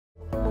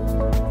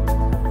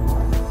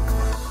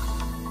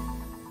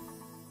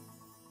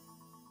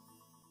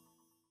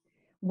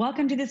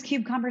Welcome to this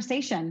CUBE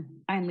conversation.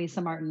 I'm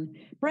Lisa Martin.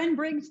 Bren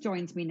Briggs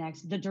joins me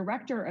next, the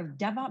Director of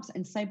DevOps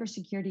and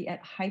Cybersecurity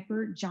at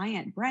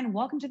Hypergiant. Bren,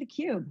 welcome to the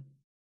CUBE.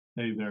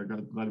 Hey there,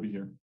 glad to be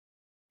here.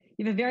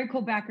 You have a very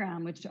cool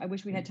background, which I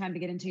wish we had time to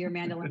get into your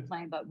mandolin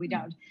playing, but we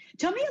don't.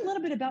 Tell me a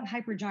little bit about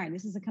Hypergiant.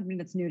 This is a company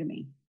that's new to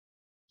me.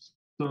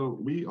 So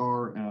we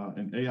are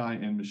an AI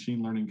and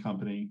machine learning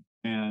company,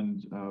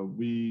 and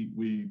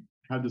we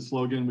had the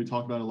slogan we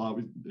talk about a lot.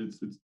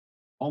 It's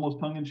almost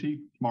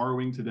tongue-in-cheek,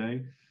 tomorrowing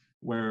today,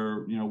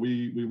 where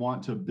we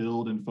want to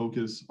build and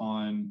focus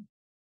on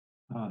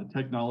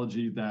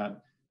technology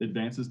that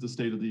advances the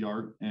state of the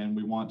art, and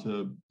we want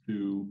to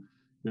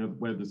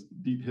we have this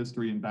deep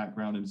history and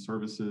background in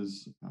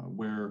services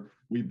where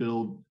we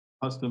build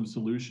custom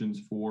solutions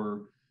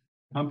for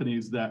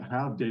companies that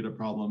have data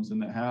problems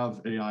and that have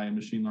AI and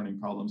machine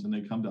learning problems, and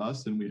they come to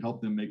us and we help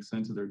them make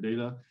sense of their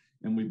data,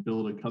 and we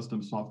build a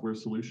custom software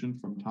solution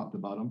from top to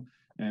bottom,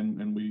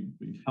 and we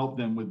help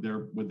them with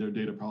their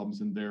data problems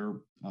and their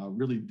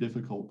really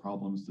difficult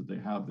problems that they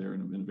have there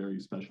in a very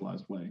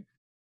specialized way.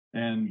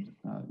 And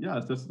yeah,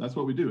 that's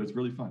what we do. It's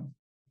really fun.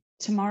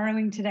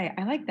 Tomorrowing today.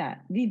 I like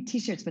that. Need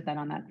t-shirts with that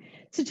on that.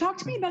 So talk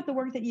to me about the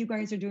work that you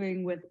guys are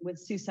doing with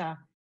SUSE,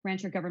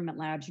 Rancher Government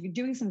Labs. You're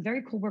doing some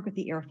very cool work with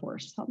the Air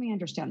Force. Help me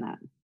understand that.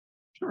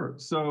 Sure.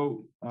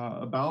 So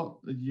about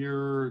a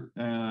year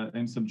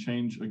and some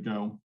change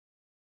ago,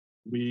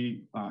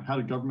 we had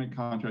a government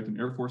contract, an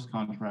Air Force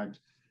contract,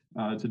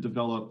 to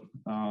develop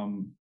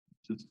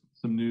just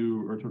some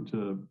new, or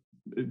to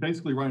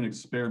basically run an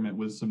experiment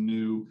with some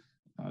new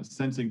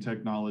sensing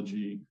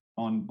technology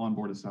on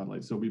board a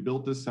satellite. So we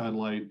built this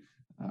satellite.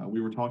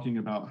 We were talking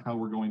about how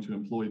we're going to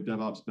employ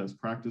DevOps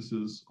best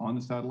practices on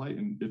the satellite,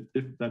 and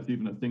if that's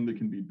even a thing that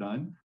can be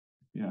done,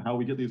 how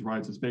we get these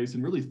rides to space,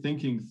 and really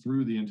thinking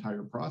through the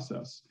entire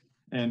process.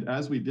 And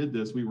as we did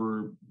this, we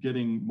were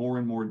getting more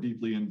and more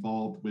deeply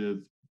involved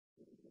with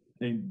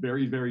a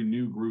very, very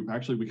new group.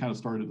 Actually, we kind of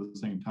started at the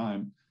same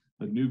time,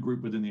 a new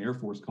group within the Air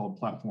Force called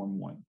Platform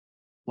One.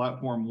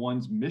 Platform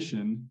One's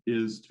mission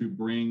is to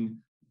bring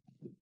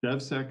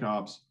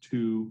DevSecOps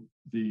to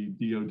the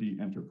DoD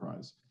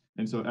enterprise.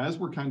 And so as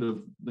we're kind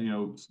of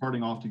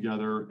starting off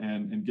together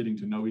and getting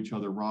to know each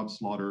other, Rob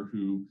Slaughter,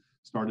 who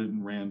started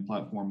and ran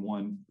Platform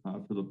One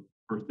for the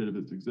first bit of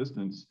its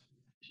existence,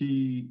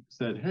 he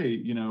said,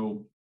 hey,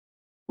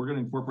 we're going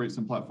to incorporate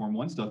some Platform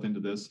One stuff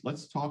into this.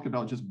 Let's talk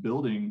about just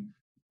building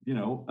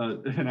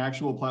an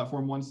actual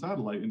Platform One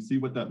satellite and see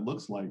what that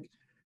looks like.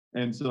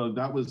 And so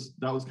that was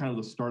kind of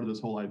the start of this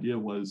whole idea,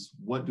 was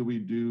what do we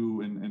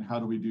do and how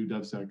do we do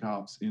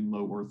DevSecOps in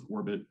low Earth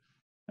orbit?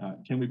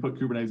 Can we put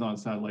Kubernetes on a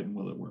satellite and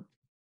will it work?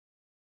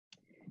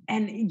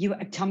 And you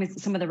tell me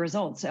some of the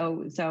results.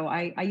 So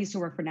I used to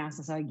work for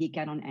NASA, so I geek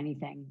out on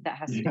anything that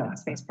has to do with the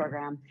space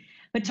program.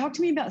 But talk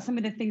to me about some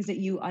of the things that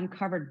you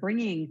uncovered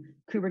bringing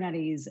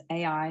Kubernetes,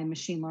 AI,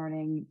 machine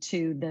learning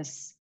to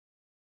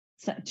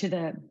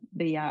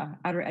the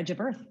outer edge of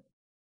Earth.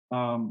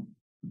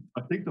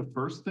 I think the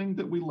first thing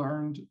that we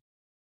learned,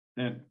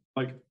 and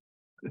I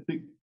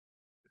think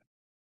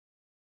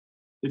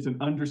it's an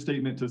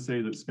understatement to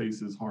say that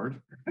space is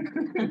hard.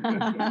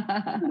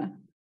 But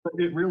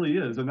it really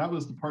is. And that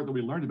was the part that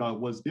we learned about,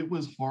 was it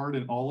was hard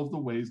in all of the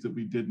ways that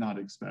we did not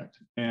expect.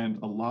 And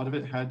a lot of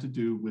it had to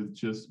do with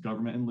just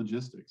government and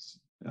logistics.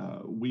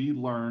 We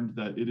learned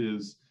that it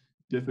is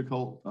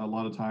difficult a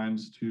lot of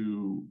times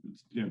to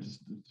just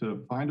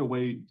to find a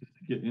way to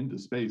get into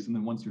space, and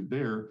then once you're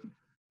there,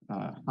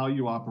 how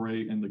you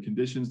operate and the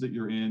conditions that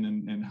you're in,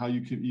 and how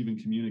you can even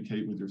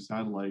communicate with your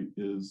satellite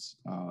it's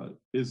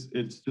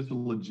just a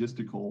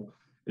logistical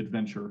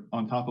adventure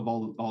on top of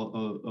all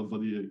of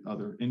the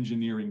other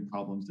engineering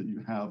problems that you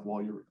have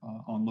while you're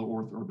on low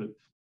Earth orbit.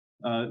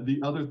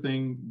 The other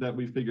thing that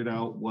we figured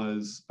out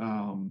was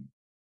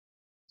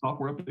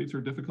software updates are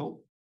difficult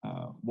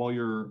while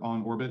you're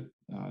on orbit.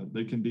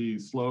 They can be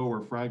slow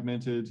or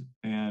fragmented,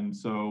 and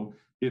so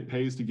it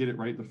pays to get it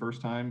right the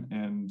first time.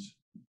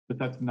 But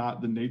that's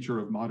not the nature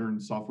of modern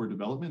software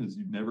development, is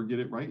you never get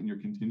it right and you're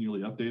continually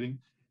updating.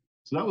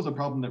 So that was a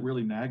problem that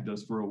really nagged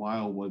us for a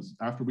while, was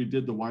after we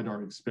did the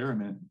WIDAR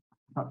experiment,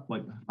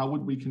 how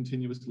would we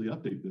continuously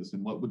update this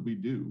and what would we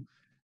do?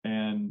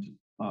 And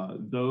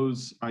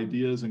those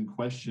ideas and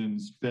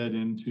questions fed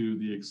into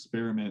the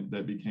experiment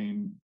that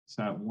became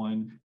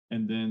SAT-1,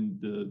 and then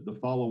the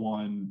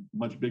follow-on,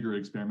 much bigger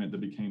experiment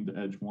that became the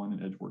Edge-1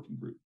 and Edge Working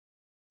Group.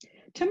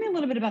 Tell me a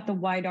little bit about the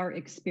WIDAR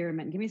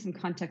experiment. Give me some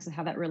context of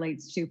how that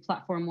relates to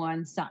Platform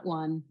One,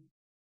 SAT-1.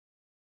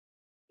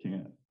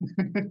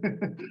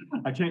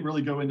 I can't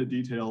really go into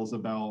details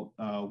about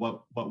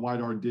what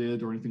WIDAR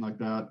did or anything like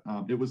that.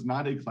 It was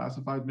not a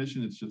classified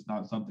mission. It's just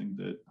not something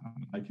that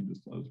I can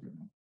disclose right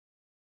now.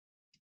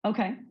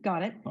 Okay,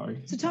 got it.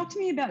 Sorry. So talk to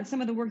me about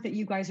some of the work that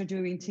you guys are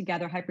doing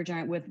together,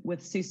 Hypergiant,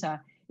 with SUSE,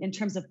 in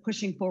terms of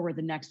pushing forward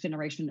the next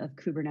generation of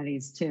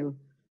Kubernetes to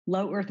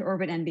low Earth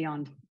orbit and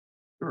beyond.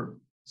 Sure.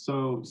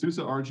 So SUSE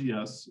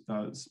RGS,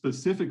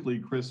 specifically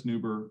Chris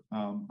Nuber,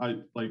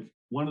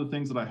 one of the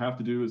things that I have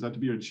to do is I have to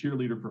be a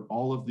cheerleader for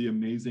all of the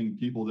amazing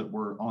people that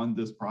were on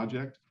this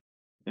project.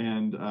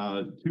 And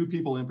two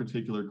people in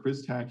particular,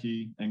 Chris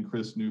Tackey and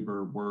Chris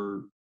Newber,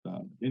 were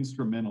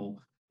instrumental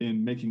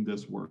in making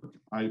this work.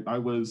 I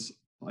was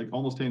like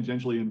almost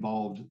tangentially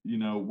involved, you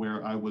know,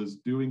 where I was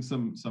doing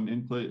some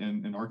input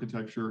in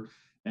architecture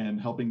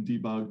and helping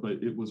debug,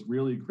 but it was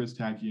really Chris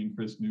Tackey and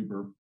Chris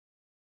Newber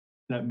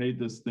that made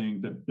this thing,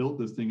 that built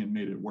this thing and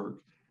made it work.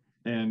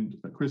 And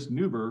Chris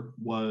Newber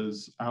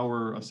was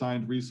our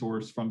assigned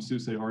resource from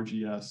SUSE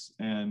RGS,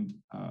 and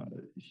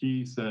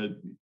he said,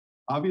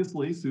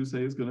 obviously, SUSE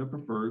is going to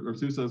prefer, or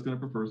SUSE is going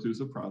to prefer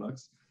SUSE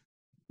products.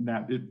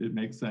 That it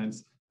makes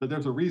sense, but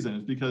there's a reason.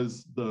 It's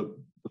because the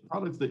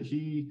products that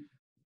he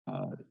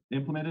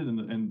implemented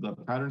and the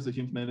patterns that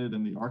he implemented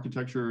and the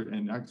architecture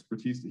and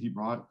expertise that he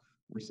brought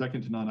were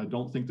second to none. I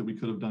don't think that we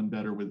could have done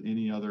better with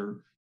any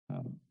other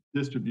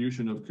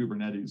distribution of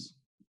Kubernetes.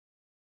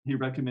 He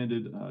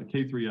recommended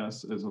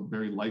K3S as a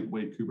very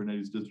lightweight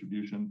Kubernetes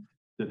distribution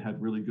that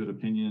had really good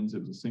opinions. It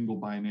was a single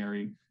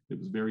binary. It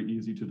was very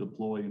easy to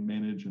deploy and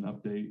manage and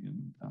update.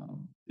 And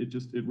it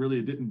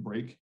didn't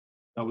break.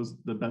 That was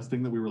the best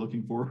thing that we were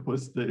looking for,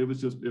 was that it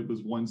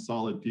was one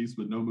solid piece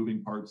with no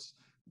moving parts,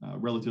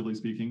 relatively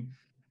speaking.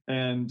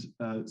 And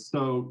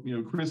so, you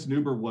know, Chris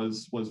Newber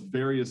was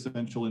very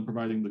essential in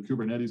providing the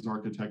Kubernetes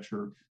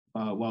architecture,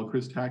 while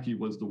Chris Tackey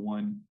was the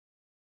one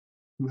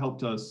who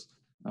helped us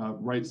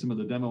write some of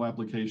the demo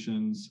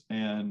applications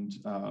and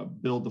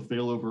build the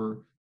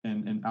failover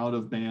and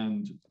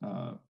out-of-band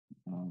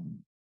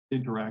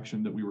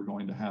interaction that we were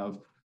going to have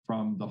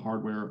from the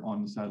hardware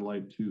on the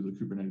satellite to the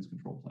Kubernetes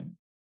control plane.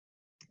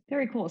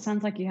 Very cool. It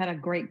sounds like you had a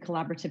great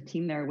collaborative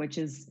team there, which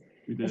is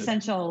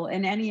essential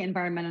in any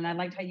environment. And I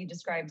liked how you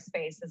described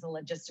space as a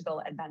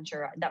logistical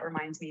adventure. That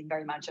reminds me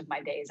very much of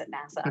my days at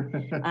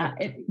NASA.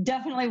 It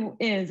definitely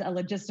is a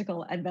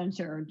logistical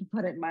adventure, to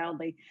put it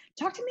mildly.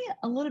 Talk to me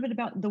a little bit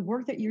about the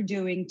work that you're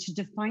doing to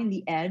define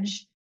the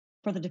edge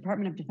for the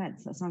Department of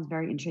Defense. That sounds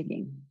very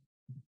intriguing.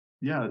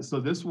 Yeah, so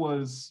this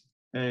was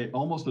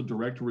almost a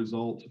direct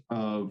result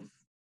of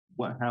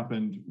what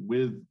happened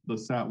with the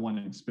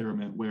Sat-1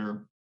 experiment,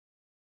 where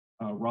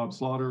Rob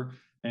Slaughter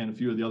and a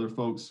few of the other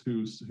folks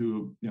who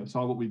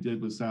saw what we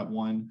did with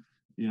Sat-1,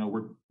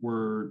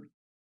 were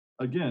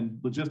again,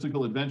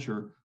 logistical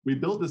adventure. We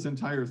built this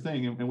entire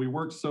thing and we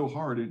worked so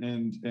hard,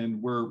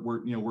 and we're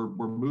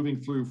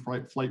moving through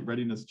flight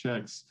readiness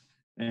checks,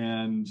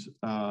 and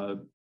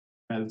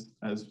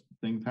as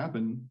things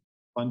happen,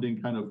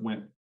 funding kind of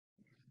went.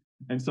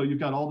 And so you've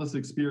got all this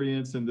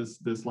experience and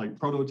this like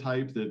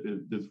prototype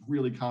that is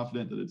really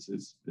confident that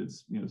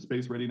it's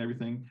space ready and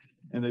everything.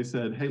 And they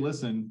said, hey,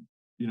 listen,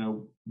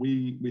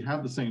 we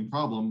have the same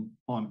problem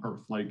on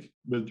Earth, like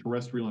with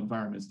terrestrial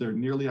environments. They're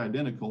nearly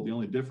identical. The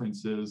only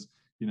difference is,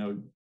 you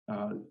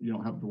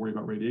don't have to worry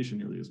about radiation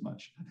nearly as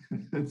much.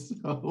 And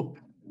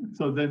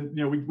so then,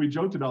 we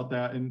joked about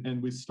that,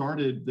 and we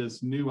started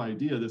this new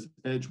idea, this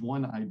Edge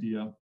 1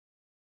 idea,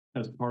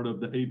 as part of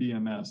the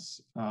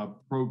ABMS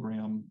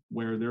program,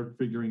 where they're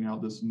figuring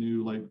out this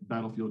new like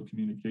battlefield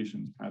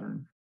communications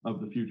pattern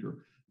of the future.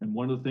 And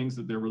one of the things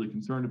that they're really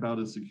concerned about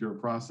is secure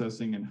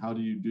processing, and how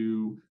do you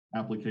do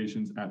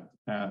applications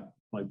at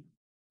like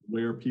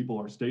where people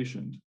are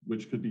stationed,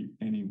 which could be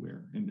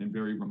anywhere in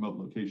very remote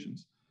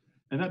locations.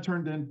 And that's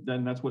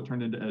what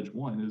turned into Edge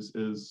 1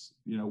 is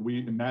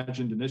we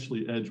imagined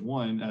initially Edge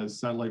 1 as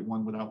satellite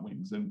 1 without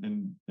wings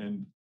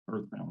and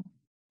earthbound.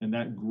 And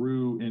that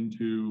grew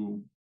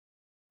into,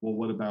 well,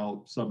 what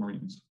about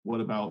submarines? What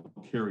about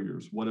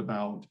carriers? What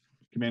about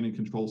command and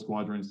control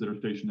squadrons that are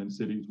stationed in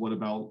cities? What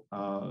about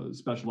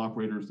special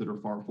operators that are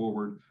far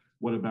forward?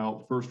 What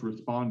about first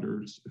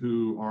responders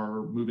who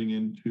are moving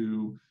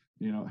into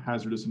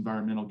hazardous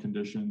environmental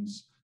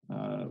conditions?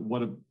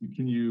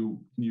 Can you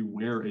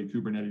wear a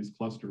Kubernetes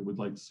cluster with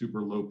like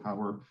super low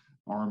power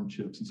ARM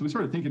chips? And so we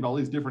started thinking about all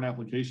these different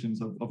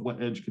applications of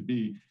what Edge could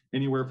be,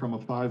 anywhere from a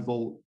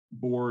 5-volt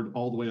board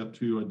all the way up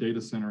to a data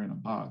center in a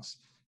box.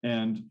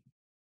 And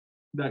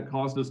that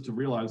caused us to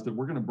realize that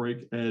we're going to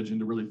break Edge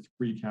into really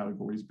 3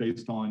 categories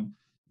based on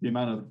the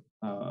amount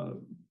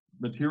of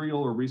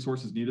material or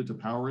resources needed to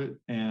power it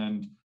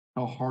and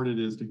how hard it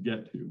is to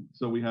get to.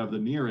 So we have the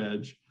near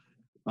edge,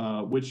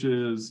 which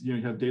is,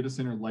 you have data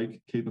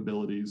center-like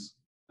capabilities,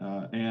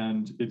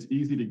 and it's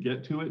easy to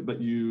get to it, but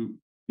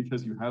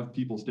because you have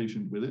people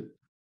stationed with it,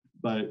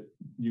 but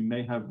you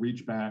may have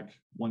reach back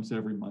once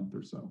every month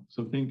or so.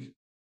 So think,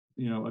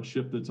 a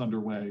ship that's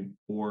underway,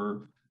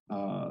 or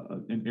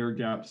an air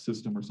gap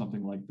system or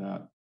something like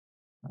that.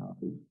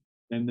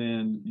 And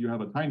then you have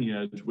a tiny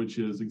edge, which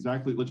is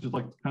like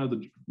kind of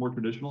the more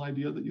traditional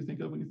idea that you think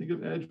of when you think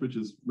of edge, which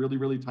is really,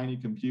 really tiny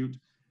compute.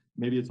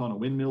 Maybe it's on a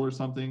windmill or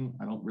something.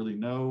 I don't really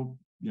know.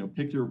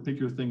 Pick your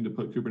thing to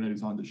put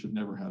Kubernetes on that should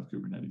never have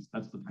Kubernetes.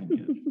 That's the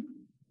tiny edge.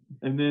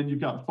 And then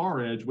you've got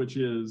far edge, which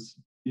is,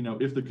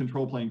 if the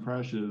control plane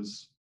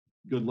crashes,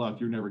 good luck,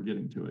 you're never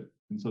getting to it.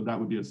 And so that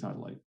would be a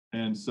satellite.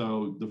 And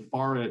so the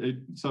far edge,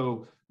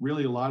 so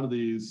really a lot of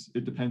these,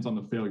 it depends on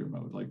the failure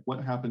mode, like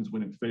what happens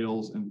when it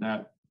fails, and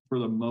that for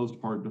the most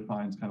part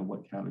defines kind of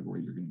what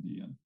category you're going to be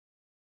in.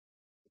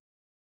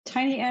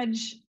 Tiny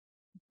edge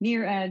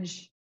near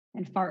edge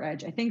and far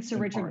edge. I think Sir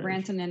And Richard far edge.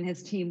 Branson and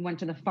his team went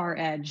to the far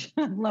edge,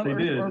 low They Earth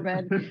did.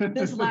 orbit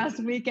this last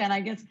weekend. I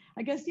guess,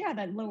 yeah,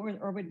 that low Earth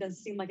orbit does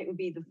seem like it would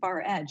be the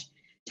far edge.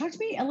 Talk to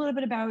me a little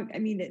bit about, I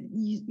mean,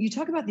 you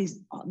talk about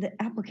the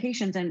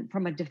applications, and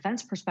from a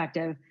defense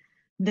perspective,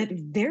 that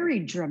vary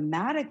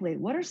dramatically.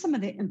 What are some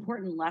of the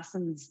important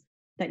lessons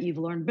that you've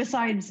learned,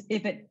 besides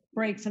if it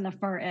breaks in the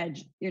far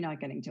edge, you're not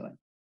getting to it?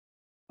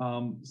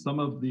 Some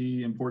of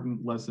the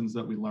important lessons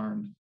that we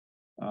learned.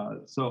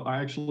 So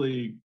I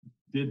actually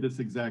did this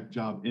exact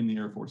job in the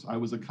Air Force. I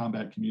was a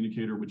combat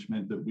communicator, which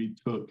meant that we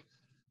took,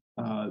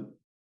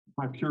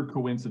 by pure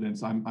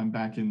coincidence, I'm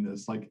back in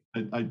this. Like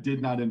I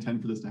did not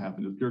intend for this to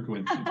happen. It was pure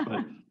coincidence.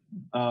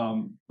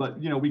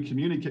 But you know,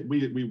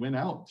 we went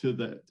out to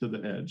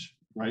the edge,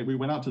 right? We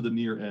went out to the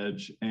near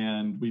edge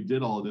and we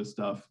did all of this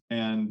stuff.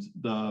 And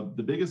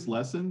the biggest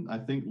lesson, I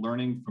think,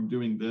 learning from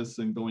doing this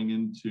and going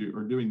into,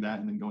 or doing that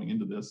and then going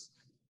into this,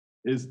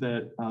 is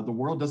that the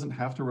world doesn't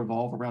have to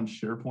revolve around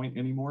SharePoint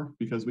anymore,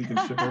 because we can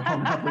ship our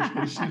own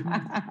applications.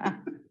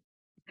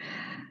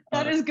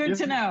 That is good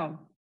to know.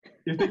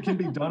 If it can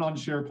be done on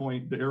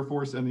SharePoint, the Air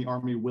Force and the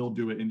Army will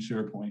do it in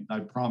SharePoint. I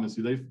promise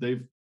you.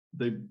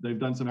 They've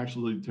done some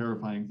actually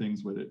terrifying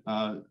things with it.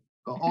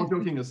 All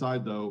joking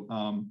aside, though,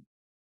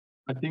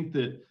 I think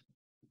that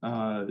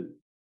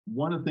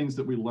one of the things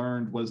that we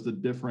learned was the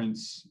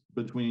difference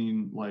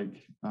between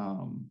like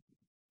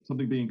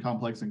something being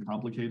complex and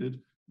complicated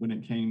when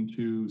it came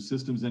to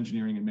systems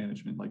engineering and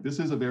management. Like, this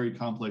is a very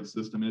complex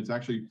system, and it's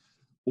actually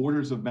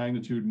orders of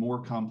magnitude more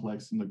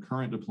complex than the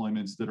current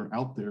deployments that are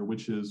out there,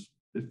 which is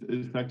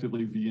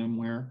effectively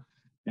VMware,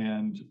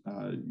 and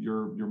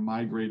you're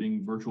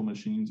migrating virtual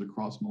machines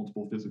across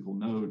multiple physical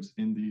nodes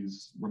in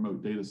these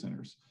remote data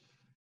centers.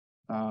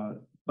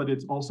 But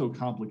it's also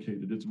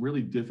complicated. It's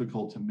really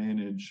difficult to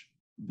manage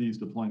these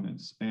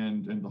deployments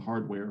and the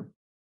hardware.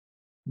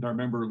 And I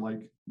remember,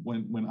 like,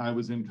 when I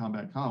was in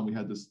Combat Com, we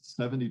had this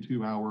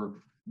 72-hour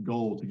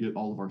goal to get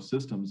all of our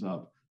systems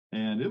up.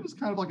 And it was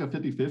kind of like a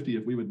 50-50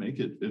 if we would make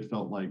it, it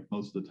felt like,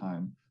 most of the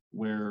time,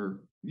 where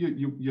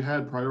you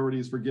had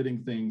priorities for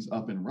getting things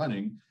up and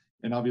running.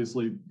 And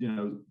obviously, you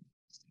know,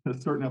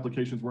 certain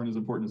applications weren't as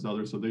important as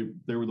others. So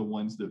they were the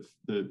ones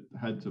that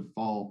had to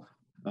fall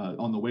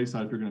on the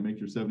wayside if you're going to make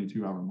your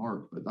 72-hour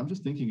mark. But I'm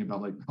just thinking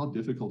about, like, how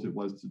difficult it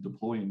was to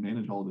deploy and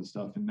manage all this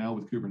stuff. And now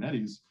with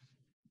Kubernetes,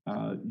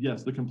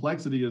 yes, the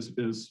complexity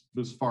is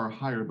far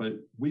higher, but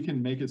we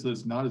can make it so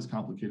it's not as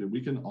complicated.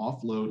 We can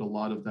offload a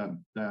lot of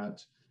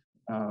that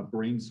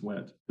brain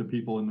sweat to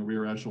people in the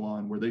rear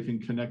echelon, where they can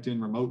connect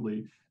in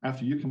remotely.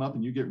 After you come up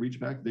and you get reach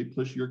back, they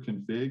push your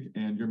config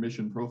and your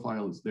mission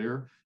profile is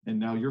there. And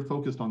now you're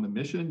focused on the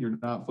mission. You're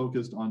not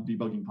focused on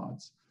debugging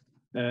pods.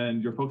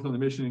 And you're focused on the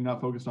mission and not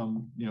focused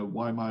on, you know,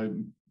 why my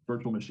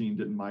virtual machine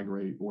didn't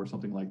migrate or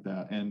something like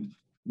that. And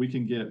we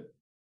can get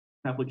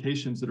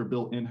applications that are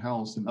built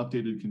in-house and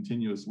updated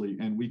continuously,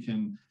 and we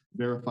can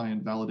verify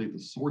and validate the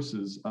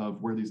sources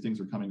of where these things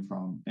are coming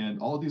from. And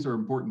all of these are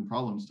important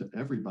problems to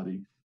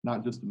everybody,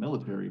 not just the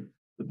military.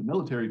 But the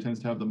military tends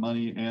to have the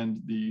money and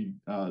the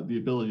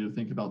ability to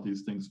think about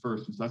these things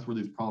first, and so that's where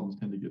these problems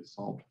tend to get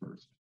solved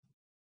first.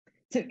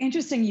 So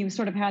interesting, you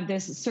sort of had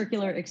this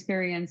circular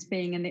experience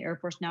being in the Air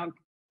Force, now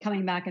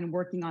coming back and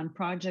working on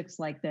projects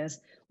like this.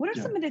 What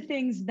are some of the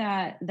things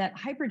that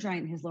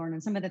Hypergiant has learned,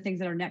 and some of the things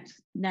that are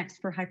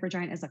next for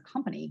Hypergiant as a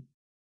company?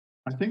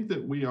 I think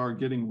that we are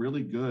getting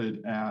really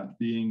good at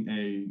being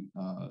a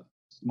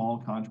small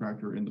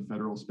contractor in the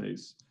federal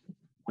space,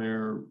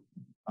 where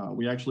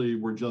we actually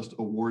were just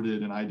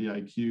awarded an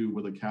IDIQ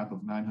with a cap of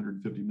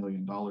 $950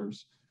 million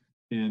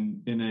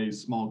in a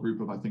small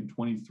group of, I think,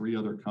 23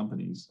 other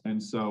companies.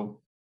 And so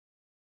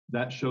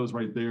that shows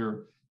right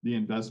there the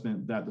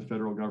investment that the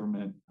federal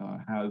government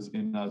has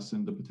in us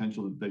and the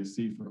potential that they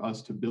see for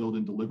us to build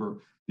and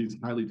deliver these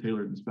highly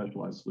tailored and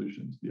specialized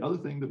solutions. The other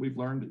thing that we've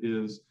learned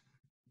is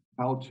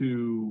how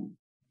to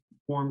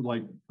form,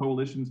 like,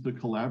 coalitions to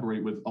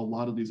collaborate with a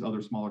lot of these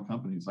other smaller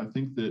companies. I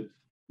think that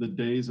the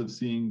days of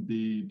seeing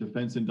the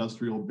defense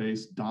industrial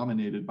base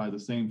dominated by the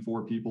same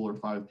 4 people or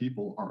 5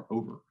 people are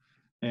over.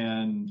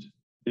 And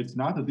it's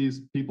not that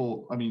these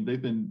people, I mean,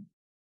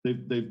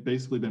 they've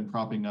basically been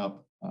propping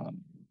up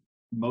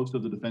most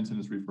of the defense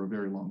industry for a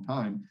very long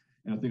time.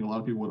 And I think a lot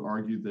of people would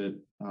argue that,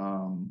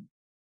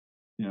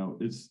 you know,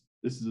 this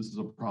is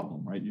a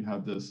problem, right? You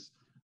have this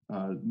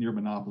near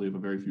monopoly of a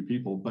very few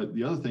people. But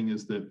the other thing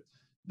is that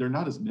they're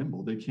not as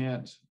nimble. They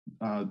can't,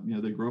 you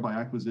know, they grow by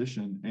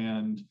acquisition.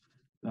 And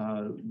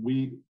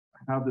we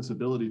have this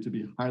ability to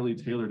be highly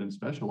tailored and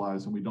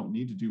specialized, and we don't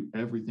need to do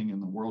everything in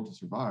the world to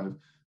survive.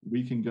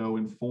 We can go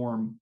and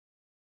form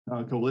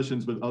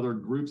coalitions with other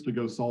groups to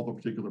go solve a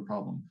particular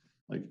problem.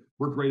 Like,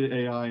 we're great at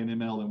AI and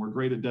ML, and we're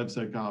great at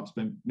DevSecOps,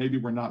 but maybe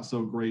we're not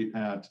so great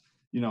at,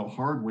 you know,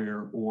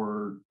 hardware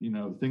or, you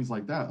know, things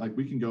like that. Like,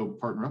 we can go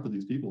partner up with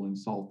these people and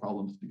solve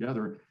problems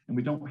together, and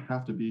we don't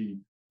have to be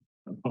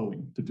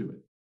Boeing to do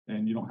it.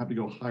 And you don't have to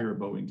go hire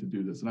Boeing to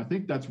do this. And I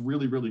think that's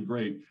really, really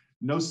great.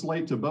 No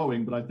slate to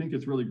Boeing, but I think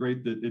it's really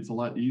great that it's a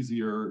lot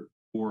easier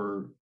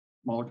for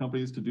smaller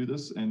companies to do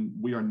this, and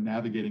we are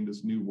navigating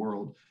this new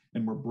world,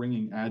 and we're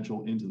bringing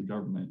Agile into the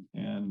government.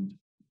 And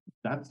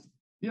that's,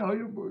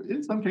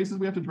 in some cases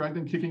we have to drag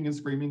them kicking and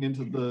screaming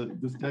into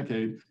this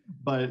decade,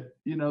 but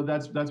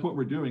that's what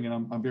we're doing, and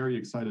I'm very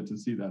excited to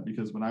see that,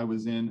 because when I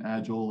was in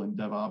Agile and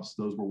DevOps,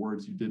 those were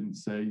words you didn't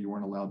say. You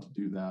weren't allowed to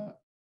do that.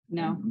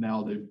 No. And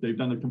now they've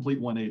done a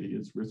complete 180.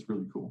 It's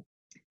really cool.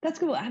 That's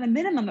cool. At a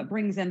minimum, it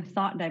brings in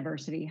thought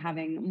diversity,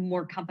 having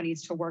more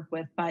companies to work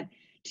with. But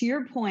to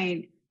your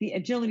point, the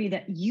agility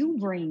that you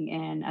bring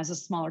in as a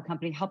smaller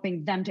company,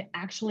 helping them to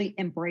actually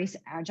embrace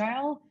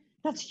Agile,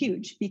 that's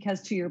huge,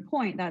 because to your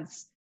point,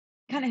 that's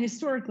kind of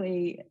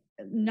historically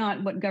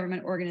not what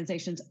government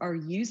organizations are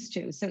used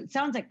to. So it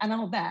sounds like, and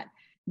I'll bet,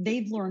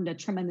 they've learned a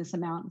tremendous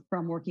amount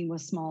from working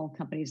with small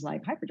companies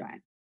like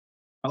Hypergiant.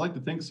 I like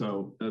to think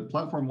so.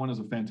 Platform One is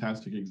a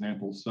fantastic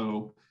example.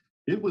 So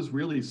it was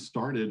really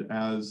started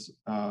as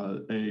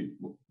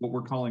what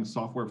we're calling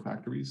software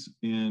factories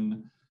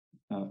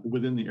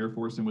within the Air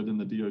Force and within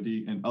the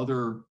DoD, and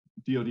other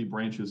DoD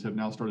branches have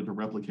now started to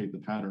replicate the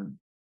pattern.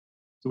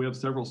 So we have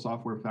several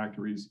software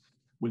factories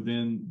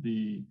within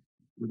the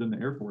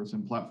Air Force,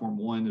 and Platform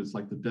One is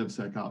like the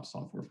DevSecOps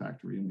software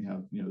factory, and we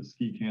have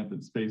Ski Camp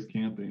and Space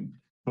Camp and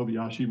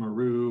Kobayashi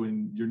Maru,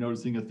 and you're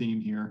noticing a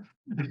theme here.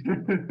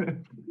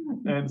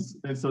 and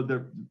so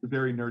they're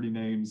very nerdy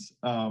names.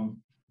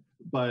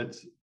 But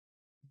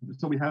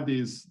so we have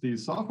these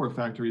software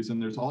factories,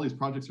 and there's all these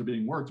projects that are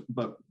being worked.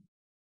 But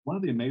one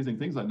of the amazing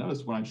things I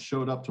noticed when I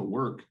showed up to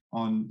work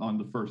on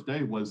the first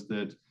day was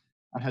that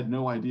I had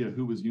no idea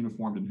who was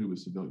uniformed and who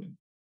was civilian.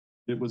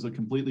 It was a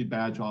completely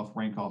badge off,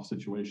 rank off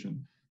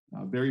situation.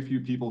 Very few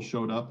people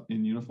showed up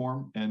in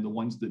uniform, and the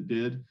ones that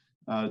did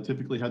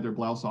typically had their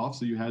blouse off,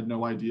 so you had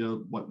no idea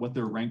what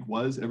their rank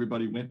was.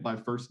 Everybody went by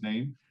first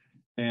name.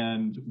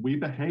 And we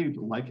behaved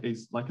like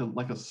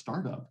a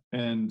startup.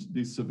 And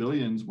these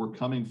civilians were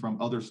coming from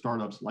other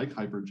startups like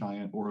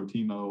Hypergiant or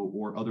Otimo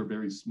or other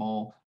very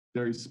small,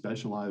 very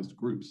specialized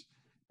groups.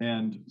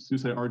 And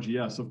SUSE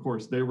RGS, of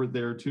course, they were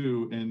there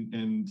too.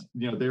 And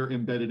they're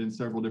embedded in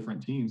several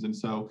different teams. And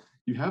so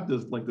you have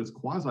this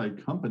quasi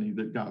company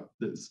that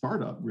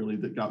startup really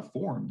that got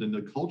formed. And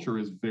the culture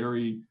is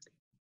very,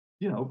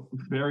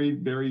 very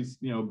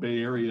Bay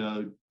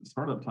Area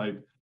startup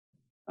type.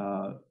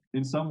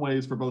 In some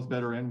ways, for both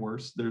better and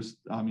worse.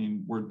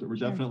 We're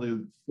definitely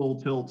full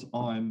tilt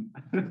on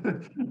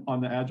on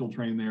the Agile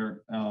train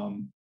there,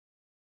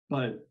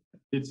 but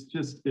it's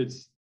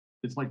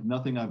like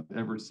nothing I've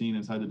ever seen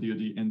inside the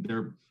DoD, and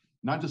they're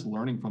not just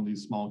learning from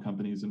these small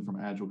companies and from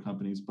Agile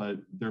companies, but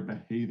they're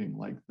behaving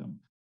like them,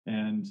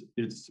 and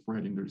it's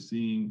spreading. They're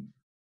seeing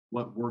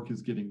what work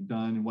is getting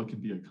done and what can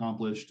be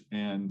accomplished,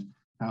 and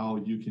how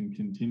you can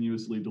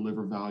continuously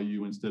deliver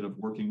value instead of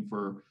working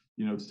for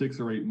 6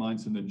 or 8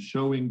 months and then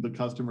showing the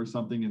customer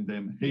something and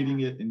them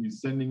hating it and you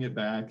sending it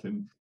back,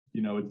 and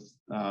it's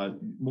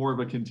more of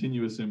a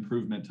continuous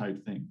improvement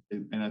type thing.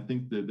 And I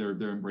think that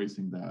they're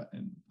embracing that,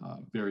 and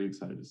very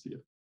excited to see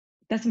it.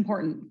 That's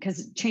important,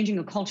 because changing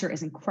a culture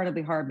is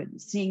incredibly hard,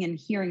 but seeing and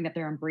hearing that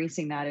they're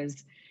embracing that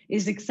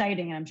is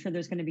exciting. And I'm sure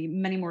there's going to be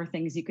many more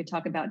things you could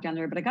talk about down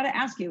there. But I got to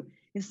ask you,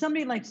 if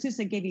somebody like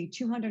SUSE gave you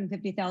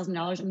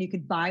 $250,000 and you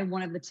could buy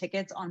one of the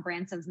tickets on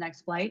Branson's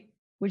next flight,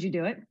 would you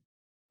do it?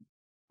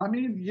 I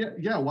mean,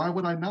 yeah. Why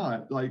would I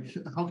not? Like,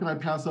 how can I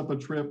pass up a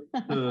trip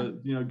to,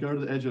 go to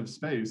the edge of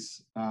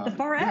space? The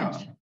far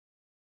edge.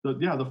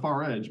 The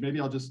far edge.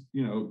 Maybe I'll just,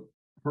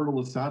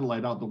 hurtle a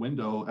satellite out the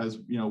window as,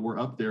 we're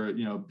up there at,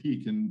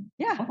 peak. And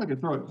I don't know if I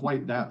could throw it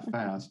quite that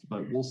fast,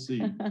 but we'll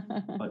see.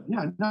 But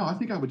yeah, no, I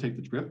think I would take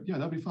the trip. Yeah,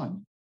 that'd be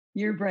fun.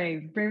 You're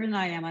brave, braver than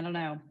I am. I don't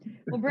know.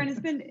 Well, Bren,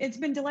 it's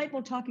been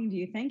delightful talking to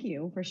you. Thank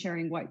you for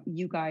sharing what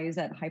you guys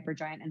at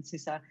Hypergiant and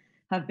SUSE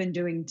have been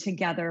doing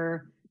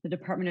together, the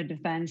Department of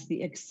Defense,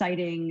 the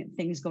exciting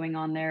things going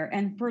on there,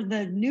 and for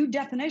the new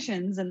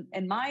definitions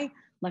and my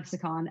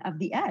lexicon of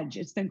the edge.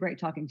 It's been great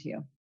talking to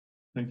you.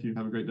 Thank you.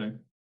 Have a great day.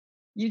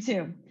 You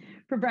too.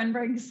 For Bren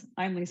Briggs,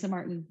 I'm Lisa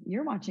Martin.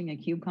 You're watching a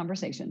CUBE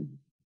Conversation.